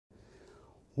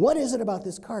What is it about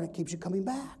this car that keeps you coming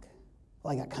back?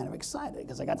 Well, I got kind of excited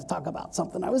because I got to talk about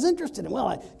something I was interested in. Well,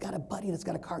 I got a buddy that's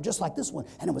got a car just like this one,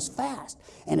 and it was fast,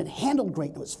 and it handled great,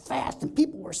 and it was fast, and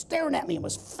people were staring at me. It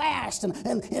was fast, and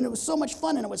it was so much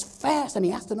fun, and it was fast. And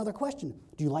he asked another question: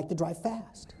 do you like to drive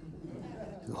fast?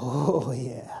 Oh,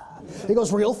 yeah. He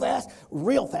goes, real fast?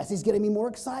 Real fast. He's getting me more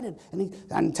excited, and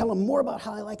I'm telling him more about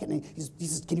how I like it, and he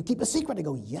says, can you keep a secret? I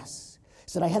go, yes. He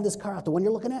said, I had this car out, the one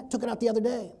you're looking at, took it out the other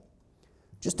day.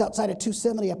 Just outside of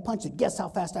 270, I punched it. Guess how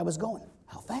fast I was going?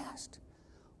 How fast?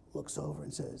 Looks over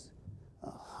and says,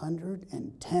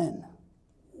 110.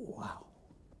 Wow.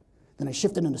 Then I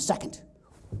shifted in a second.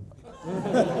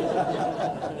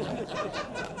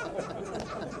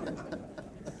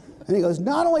 And he goes,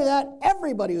 not only that,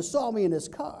 everybody who saw me in this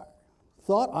car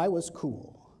thought I was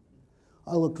cool.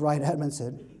 I looked right at him and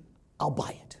said, I'll buy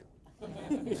it.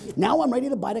 Now I'm ready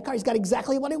to buy the car. He's got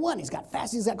exactly what he wanted. He's got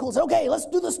fast, he's got cool. I said, okay, let's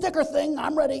do the sticker thing.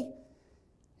 I'm ready.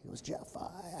 He goes, Jeff,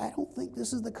 I don't think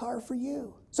this is the car for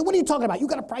you. So what are you talking about? You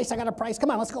got a price, I got a price. Come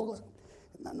on, let's go.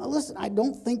 No, listen, I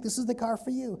don't think this is the car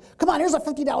for you. Come on, here's a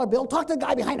 $50 bill. Talk to the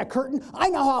guy behind a curtain. I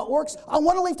know how it works. I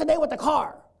want to leave today with the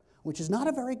car, which is not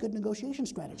a very good negotiation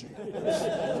strategy.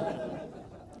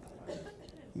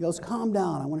 He goes, calm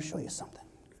down. I want to show you something.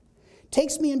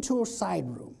 Takes me into a side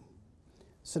room.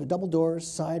 Set of double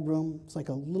doors, side room. It's like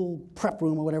a little prep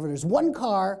room or whatever. There's one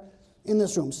car in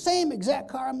this room. Same exact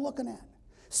car I'm looking at.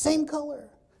 Same color.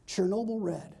 Chernobyl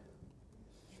red.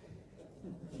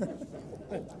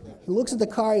 He looks at the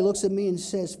car, he looks at me and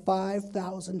says,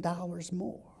 $5,000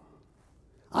 more.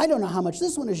 I don't know how much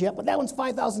this one is yet, but that one's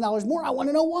 $5,000 more. I want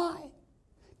to know why.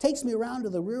 Takes me around to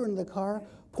the rear end of the car,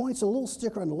 points a little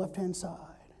sticker on the left-hand side.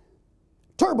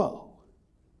 Turbo.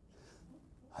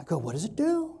 I go, what does it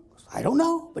do? I don't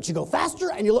know, but you go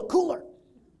faster and you look cooler.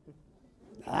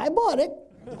 I bought it.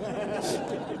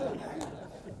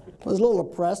 I was a little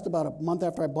depressed about a month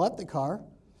after I bought the car. I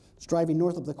was driving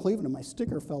north of the Cleveland and my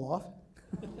sticker fell off.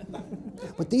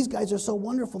 But these guys are so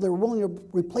wonderful, they were willing to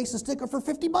replace the sticker for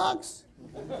 $50.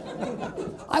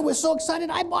 I was so excited,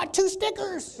 I bought 2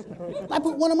 stickers. I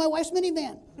put one on my wife's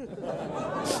minivan.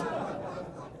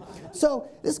 So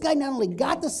this guy not only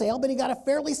got the sale, but he got a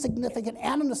fairly significant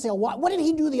add on the sale. What did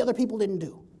he do the other people didn't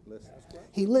do?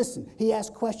 He listened. He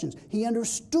asked questions. He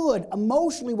understood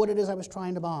emotionally what it is I was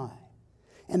trying to buy.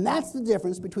 And that's the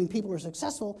difference between people who are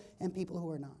successful and people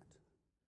who are not.